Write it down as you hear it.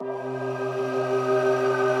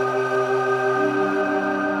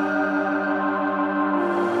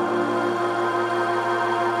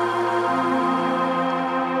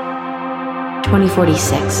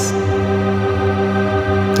2046.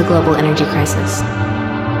 The global energy crisis.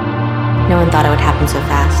 No one thought it would happen so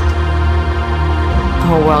fast. The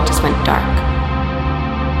whole world just went dark.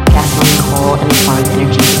 Gasoline, coal, and farmed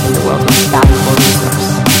energy became the world's most valuable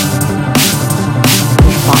resource.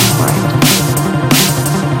 We fought for it.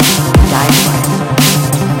 We died for it.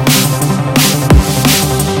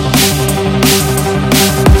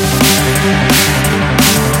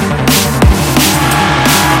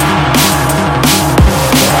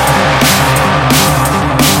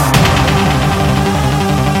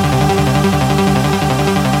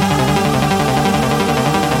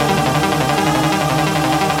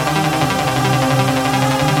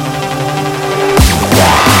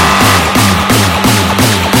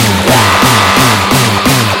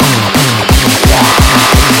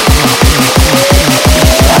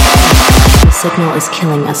 The signal is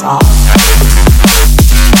killing us all.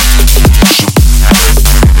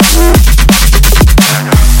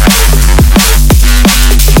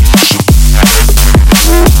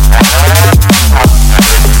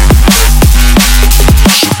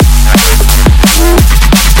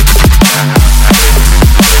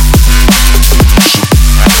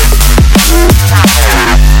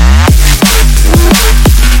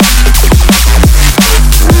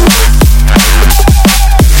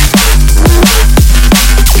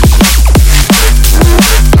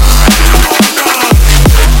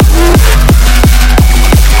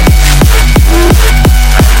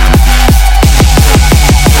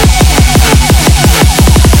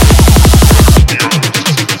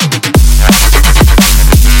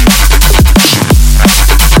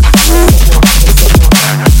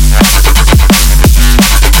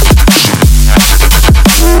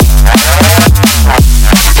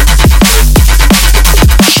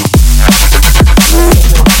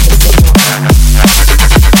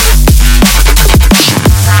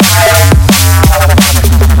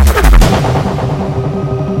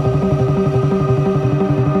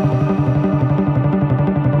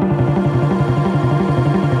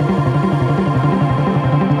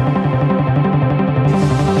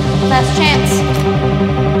 Last chance.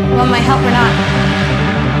 You want my help or not?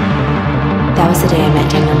 That was the day I met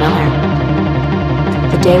Daniel Miller.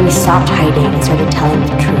 The day we stopped hiding and started telling the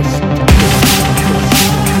truth.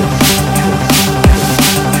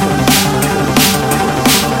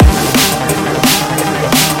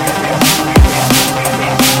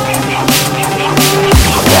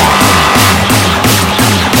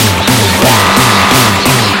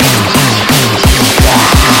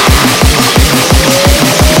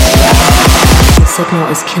 The signal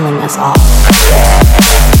is killing us all.